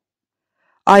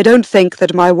 "I don't think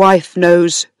that my wife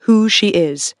knows who she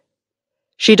is.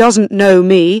 She doesn't know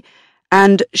me,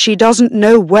 and she doesn't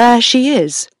know where she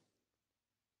is."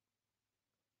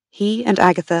 He and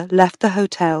Agatha left the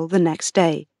hotel the next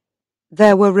day.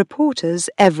 There were reporters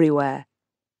everywhere.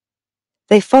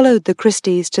 They followed the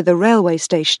Christies to the railway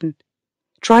station,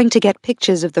 trying to get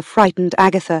pictures of the frightened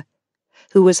Agatha,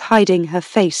 who was hiding her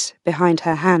face behind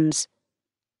her hands.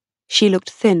 She looked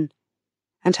thin,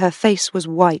 and her face was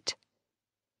white.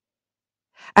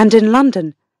 And in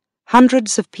London,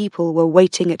 hundreds of people were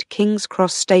waiting at King's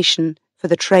Cross Station for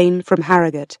the train from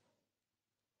Harrogate.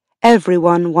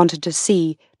 Everyone wanted to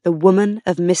see the woman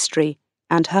of mystery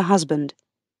and her husband.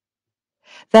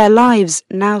 Their lives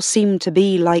now seemed to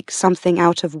be like something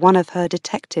out of one of her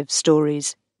detective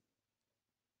stories.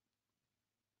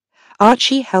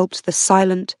 Archie helped the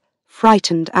silent,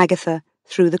 frightened Agatha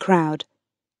through the crowd.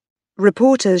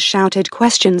 Reporters shouted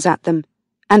questions at them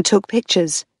and took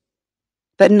pictures,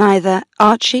 but neither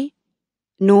Archie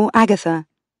nor Agatha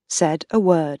said a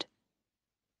word.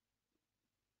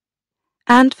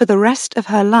 And for the rest of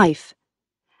her life,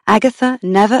 Agatha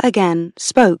never again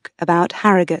spoke about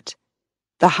Harrogate,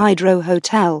 the Hydro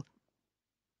Hotel,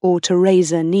 or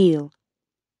Teresa Neal.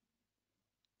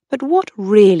 But what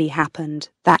really happened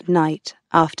that night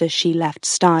after she left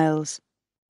Styles?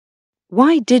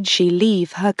 Why did she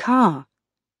leave her car?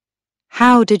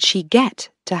 How did she get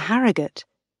to Harrogate?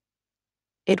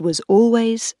 It was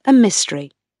always a mystery.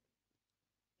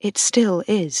 It still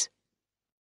is.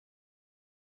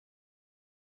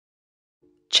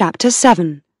 Chapter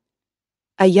 7.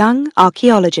 A Young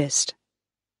Archaeologist.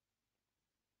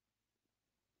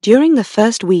 During the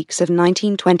first weeks of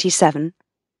 1927,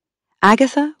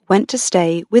 Agatha went to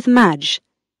stay with Madge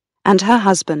and her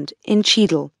husband in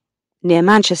Cheadle, near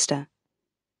Manchester.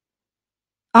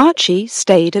 Archie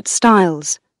stayed at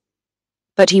Styles,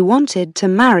 but he wanted to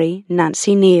marry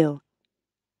Nancy Neal,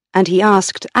 and he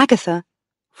asked Agatha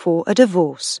for a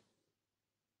divorce.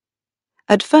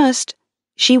 At first,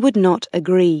 she would not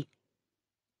agree,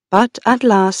 but at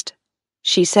last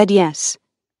she said yes,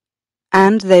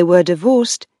 and they were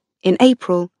divorced in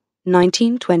April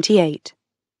 1928.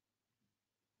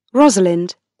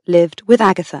 Rosalind lived with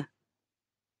Agatha.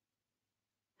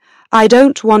 "I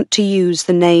don't want to use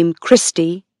the name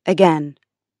Christie again,"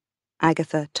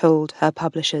 Agatha told her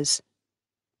publishers.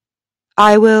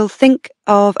 "I will think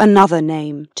of another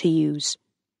name to use."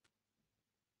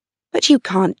 "But you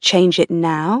can't change it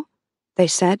now," they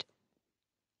said.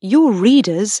 "Your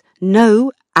readers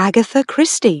know Agatha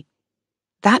Christie.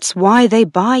 That's why they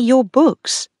buy your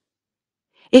books.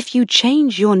 If you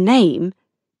change your name,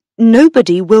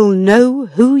 nobody will know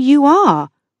who you are."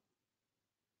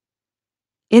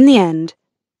 In the end,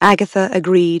 Agatha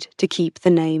agreed to keep the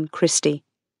name Christie.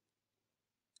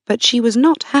 But she was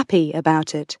not happy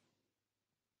about it.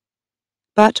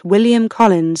 But William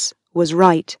Collins was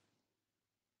right.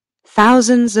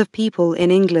 Thousands of people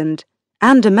in England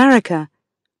and America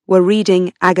were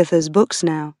reading Agatha's books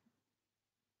now.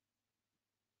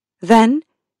 Then,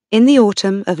 in the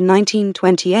autumn of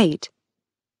 1928,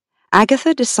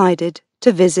 Agatha decided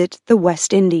to visit the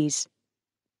West Indies.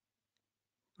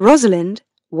 Rosalind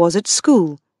was at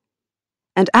school,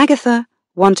 and Agatha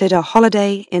wanted a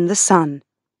holiday in the sun.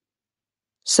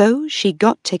 So she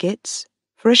got tickets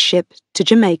for a ship to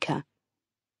Jamaica.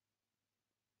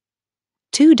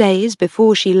 2 days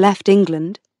before she left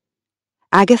England,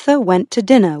 Agatha went to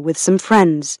dinner with some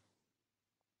friends.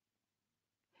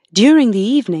 During the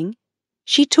evening,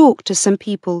 she talked to some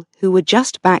people who were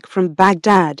just back from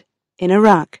Baghdad in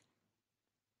Iraq.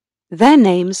 Their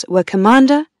names were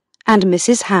Commander and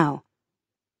Mrs. Howe.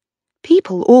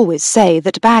 "People always say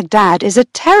that Baghdad is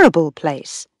a terrible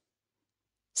place,"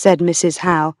 said Mrs.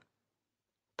 Howe,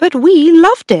 "but we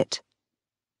loved it."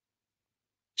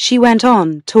 She went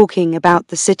on talking about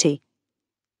the city,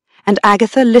 and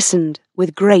Agatha listened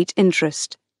with great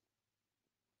interest.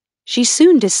 She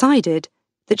soon decided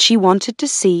that she wanted to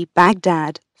see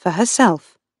Baghdad for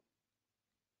herself.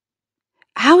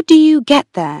 "How do you get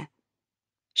there?"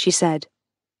 she said.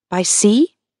 "By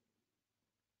sea?"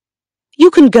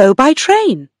 "You can go by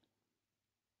train,"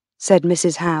 said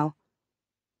Mrs. Howe.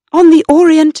 "On the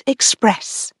Orient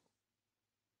Express."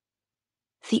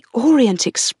 "The Orient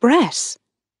Express,"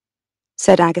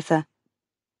 said Agatha.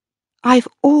 "I've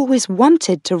always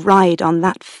wanted to ride on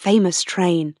that famous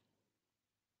train.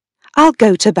 I'll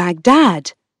go to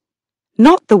Baghdad,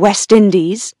 not the West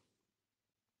Indies."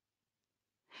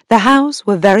 The Howes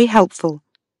were very helpful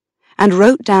and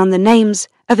wrote down the names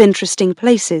of interesting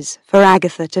places for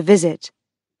Agatha to visit.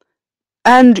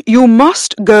 "And you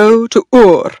must go to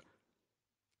Ur,"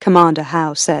 Commander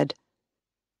Howe said.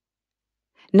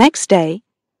 Next day,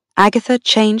 Agatha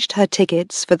changed her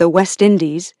tickets for the West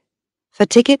Indies for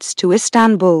tickets to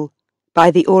Istanbul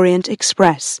by the Orient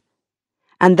Express,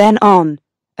 and then on,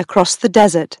 across the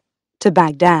desert, to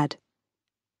Baghdad.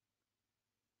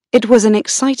 It was an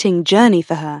exciting journey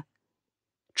for her,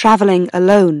 travelling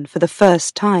alone for the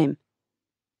first time.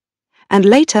 And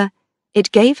later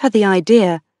it gave her the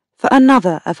idea for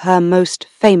another of her most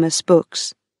famous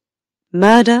books,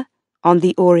 Murder on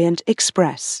the Orient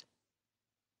Express.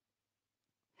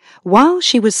 While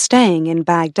she was staying in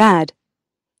Baghdad,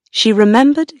 she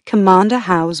remembered Commander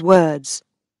Howe's words,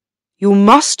 "You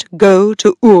must go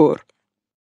to Ur."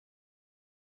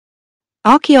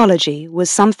 Archaeology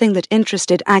was something that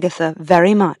interested Agatha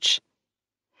very much,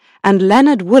 and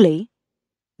Leonard Woolley,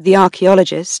 the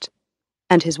archaeologist,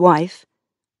 and his wife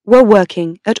were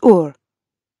working at Ur.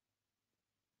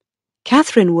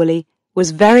 Catherine Woolley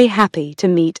was very happy to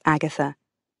meet Agatha.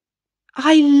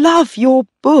 "I love your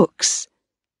books,"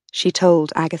 she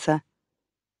told Agatha.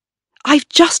 "I've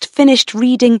just finished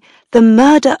reading The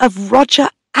Murder of Roger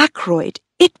Ackroyd.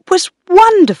 It was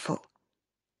wonderful."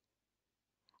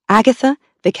 Agatha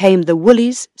became the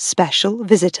Woolleys' special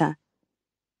visitor.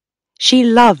 She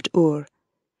loved Ur,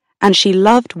 and she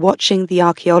loved watching the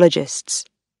archaeologists.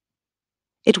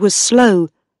 It was slow,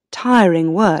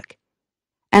 tiring work,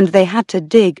 and they had to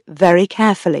dig very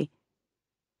carefully.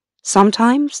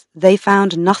 Sometimes they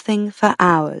found nothing for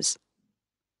hours,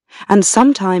 and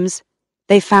sometimes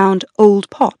they found old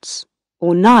pots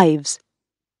or knives.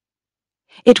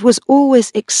 It was always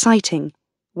exciting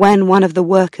when one of the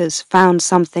workers found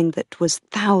something that was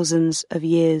thousands of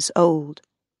years old.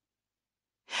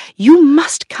 "You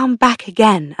must come back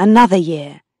again another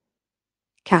year,"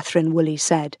 Catherine Woolley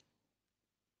said.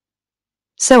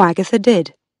 So Agatha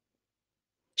did.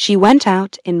 She went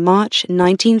out in March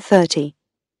 1930,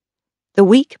 the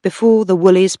week before the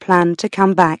Woolleys planned to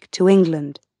come back to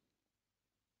England.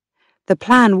 The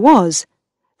plan was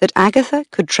that Agatha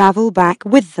could travel back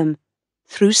with them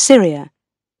through Syria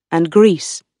and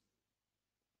Greece.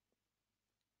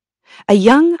 A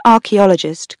young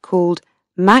archaeologist called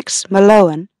Max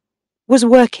Mallowan was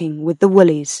working with the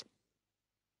Woolleys.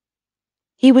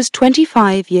 He was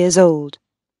 25 years old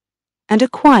and a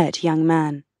quiet young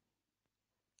man.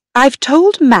 "I've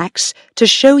told Max to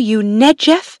show you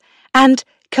Negev and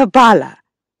Kabbalah,"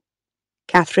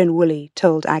 Catherine Woolley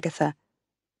told Agatha.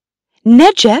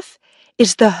 "Negev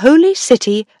is the holy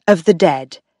city of the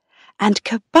dead, and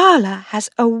Kabbalah has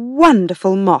a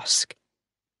wonderful mosque.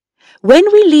 When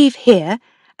we leave here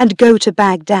and go to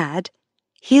Baghdad,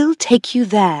 he'll take you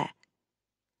there.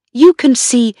 You can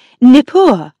see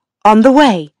Nippur on the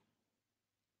way."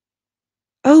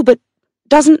 "Oh, but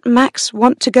doesn't Max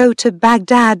want to go to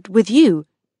Baghdad with you?"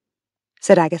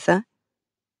 said Agatha.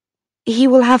 "He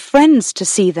will have friends to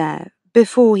see there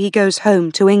before he goes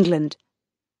home to England."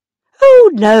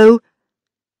 "Oh, no,"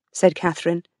 said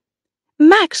Catherine.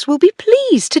 "Max will be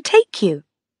pleased to take you."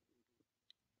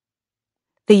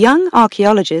 The young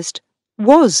archaeologist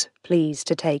was pleased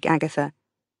to take Agatha.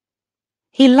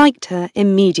 He liked her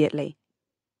immediately,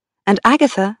 and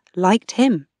Agatha liked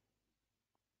him.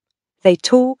 They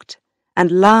talked and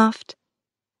laughed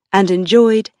and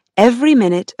enjoyed every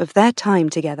minute of their time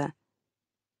together.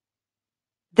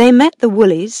 They met the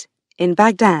Woolleys in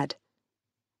Baghdad,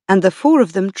 and the four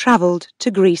of them travelled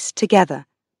to Greece together.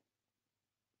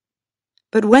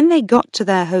 But when they got to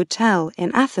their hotel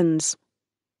in Athens,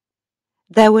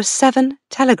 there were 7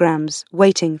 telegrams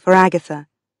waiting for Agatha.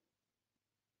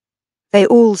 They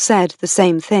all said the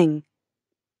same thing.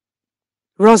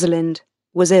 Rosalind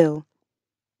was ill.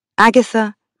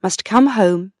 Agatha must come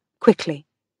home quickly.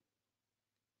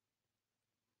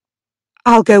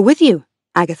 "I'll go with you,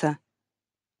 Agatha,"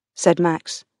 said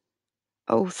Max.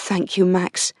 "Oh, thank you,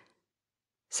 Max,"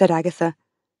 said Agatha.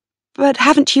 "But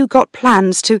haven't you got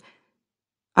plans to—"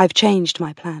 "I've changed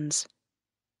my plans,"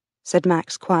 said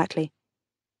Max quietly.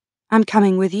 "I'm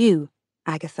coming with you,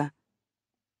 Agatha."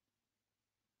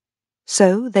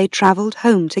 So they travelled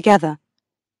home together.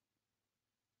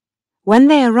 When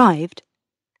they arrived,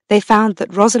 they found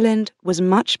that Rosalind was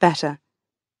much better,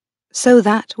 so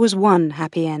that was one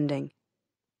happy ending.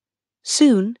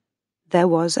 Soon there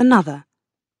was another.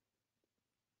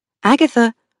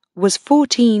 Agatha was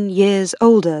 14 years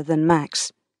older than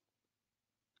Max,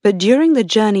 but during the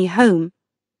journey home,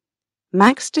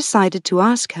 Max decided to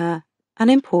ask her an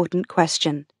important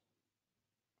question.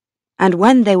 And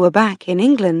when they were back in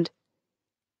England,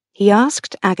 he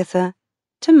asked Agatha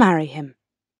to marry him.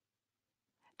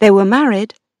 They were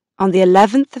married on the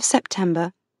 11th of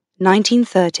September,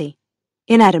 1930,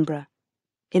 in Edinburgh,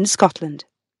 in Scotland.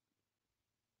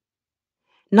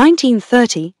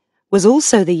 1930 was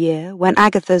also the year when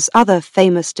Agatha's other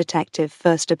famous detective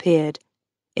first appeared,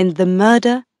 in The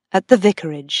Murder at the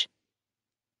Vicarage.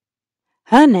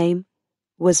 Her name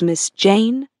was Miss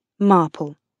Jane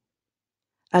Marple,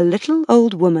 a little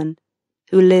old woman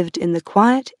who lived in the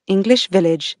quiet English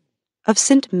village of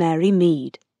St. Mary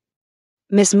Mead.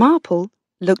 Miss Marple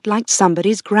looked like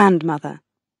somebody's grandmother,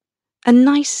 a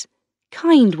nice,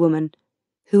 kind woman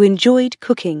who enjoyed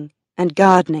cooking and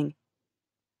gardening.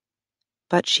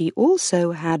 But she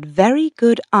also had very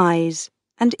good eyes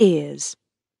and ears.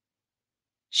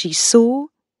 She saw,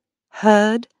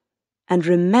 heard, and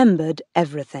remembered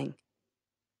everything.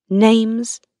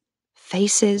 Names,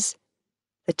 faces,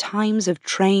 the times of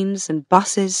trains and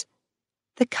buses,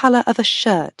 the colour of a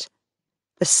shirt,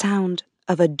 the sound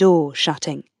of a door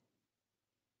shutting.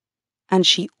 And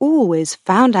she always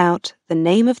found out the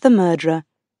name of the murderer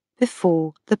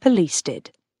before the police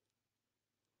did.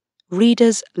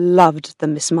 Readers loved the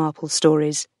Miss Marple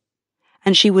stories,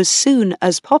 and she was soon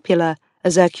as popular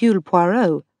as Hercule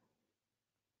Poirot.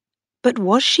 But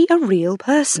was she a real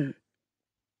person?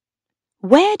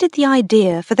 Where did the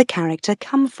idea for the character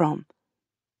come from?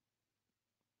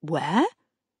 Where?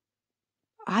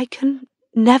 I can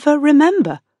never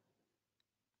remember,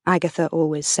 Agatha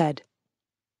always said.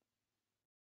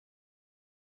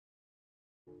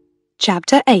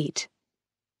 Chapter 8.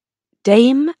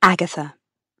 Dame Agatha.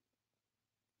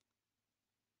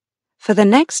 For the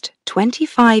next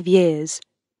 25 years,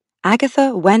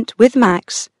 Agatha went with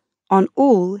Max on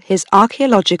all his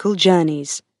archaeological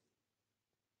journeys.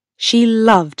 She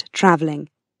loved travelling,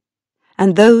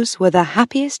 and those were the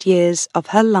happiest years of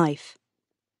her life.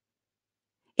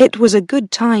 It was a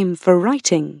good time for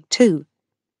writing, too.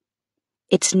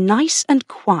 It's nice and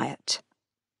quiet,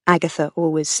 Agatha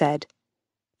always said.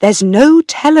 There's no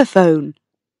telephone.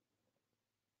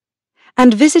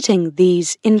 And visiting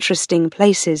these interesting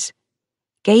places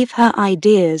gave her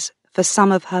ideas for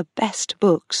some of her best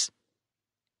books.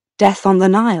 Death on the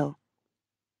Nile,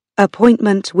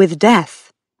 Appointment with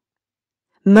Death,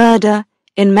 Murder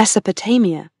in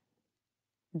Mesopotamia,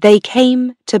 They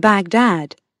Came to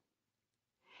Baghdad.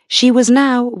 She was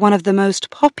now one of the most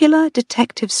popular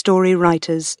detective story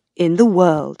writers in the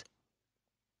world.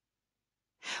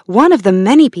 One of the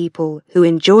many people who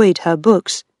enjoyed her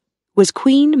books was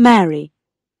Queen Mary,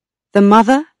 the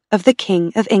mother of the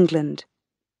King of England.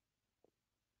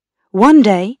 One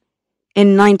day,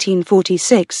 in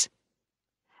 1946,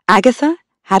 Agatha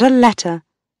had a letter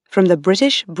from the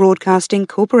British Broadcasting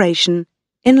Corporation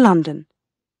in London.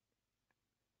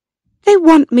 They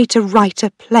want me to write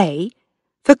a play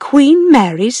for Queen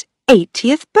Mary's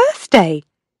 80th birthday,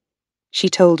 she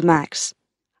told Max.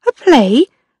 A play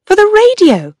for the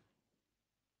radio.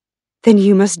 Then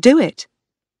you must do it,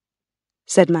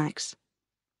 said Max.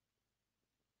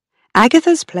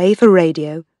 Agatha's play for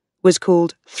radio was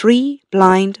called 3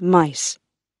 Blind Mice.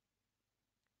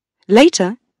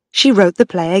 Later, she wrote the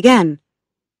play again,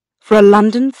 for a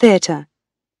London theatre.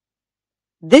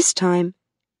 This time,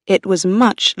 it was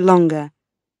much longer,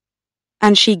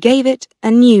 and she gave it a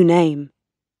new name,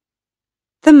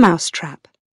 The Mousetrap.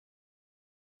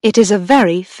 It is a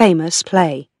very famous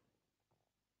play.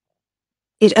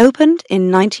 It opened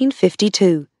in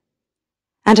 1952,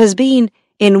 and has been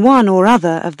in one or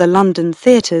other of the London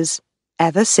theatres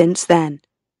ever since then.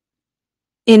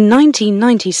 In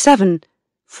 1997,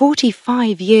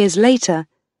 45 years later,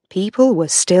 people were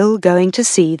still going to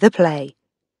see the play.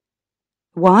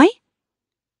 Why?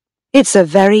 It's a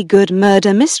very good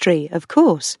murder mystery, of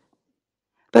course.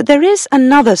 But there is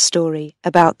another story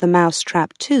about the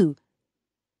mousetrap too.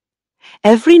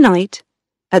 Every night,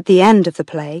 at the end of the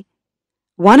play,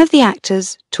 one of the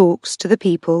actors talks to the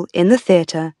people in the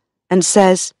theatre and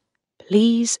says,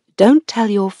 "Please don't tell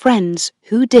your friends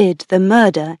who did the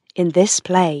murder in this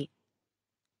play.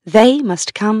 They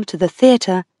must come to the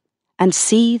theatre and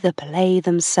see the play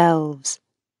themselves."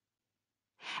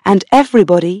 And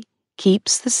everybody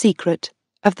keeps the secret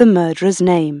of the murderer's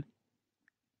name.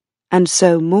 And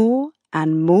so more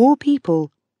and more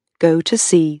people go to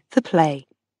see the play.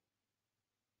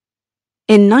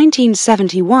 In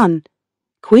 1971,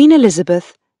 Queen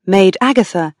Elizabeth made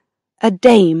Agatha a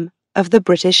Dame of the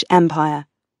British Empire,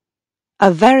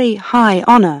 a very high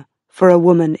honour for a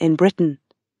woman in Britain.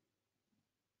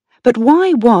 But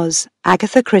why was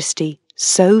Agatha Christie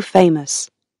so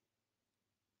famous?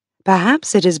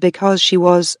 Perhaps it is because she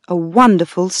was a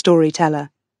wonderful storyteller.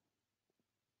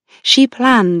 She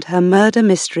planned her murder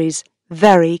mysteries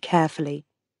very carefully,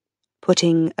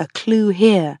 putting a clue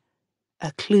here,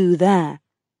 a clue there.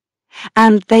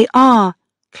 And they are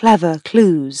clever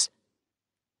clues,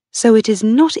 so it is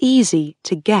not easy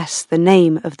to guess the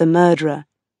name of the murderer.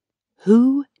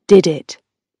 Who did it?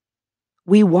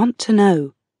 We want to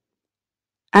know.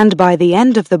 And by the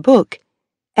end of the book,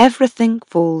 everything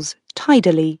falls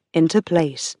tidily into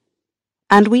place,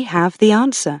 and we have the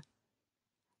answer.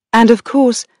 And of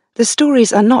course, the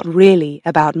stories are not really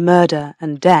about murder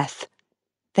and death.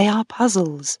 They are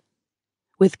puzzles,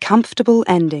 with comfortable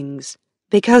endings,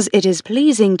 because it is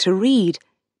pleasing to read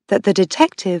that the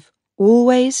detective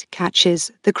always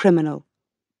catches the criminal.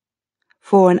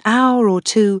 For an hour or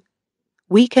two,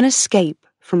 we can escape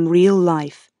from real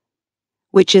life,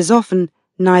 which is often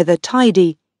neither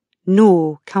tidy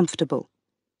nor comfortable.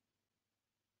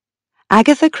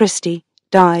 Agatha Christie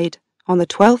died on the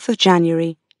 12th of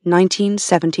January,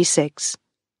 1976.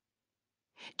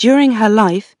 During her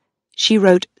life, she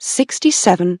wrote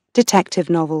 67 detective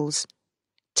novels,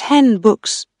 10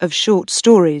 books of short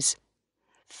stories,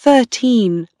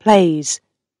 13 plays,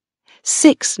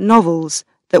 6 novels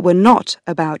that were not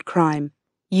about crime,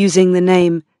 using the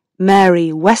name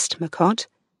Mary Westmacott,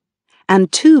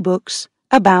 and 2 books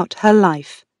about her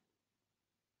life.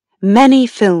 Many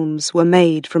films were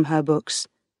made from her books.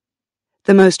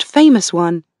 The most famous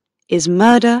one is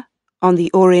Murder on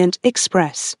the Orient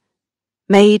Express,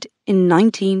 made in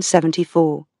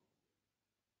 1974.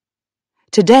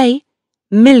 Today,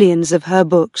 millions of her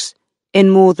books, in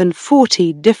more than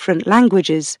 40 different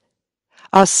languages,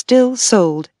 are still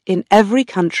sold in every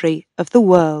country of the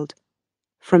world,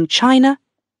 from China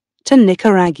to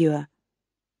Nicaragua.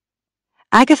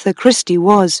 Agatha Christie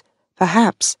was,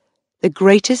 perhaps, the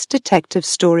greatest detective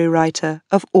story writer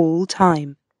of all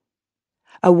time.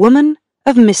 A woman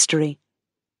of mystery,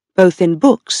 both in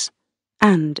books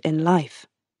and in life.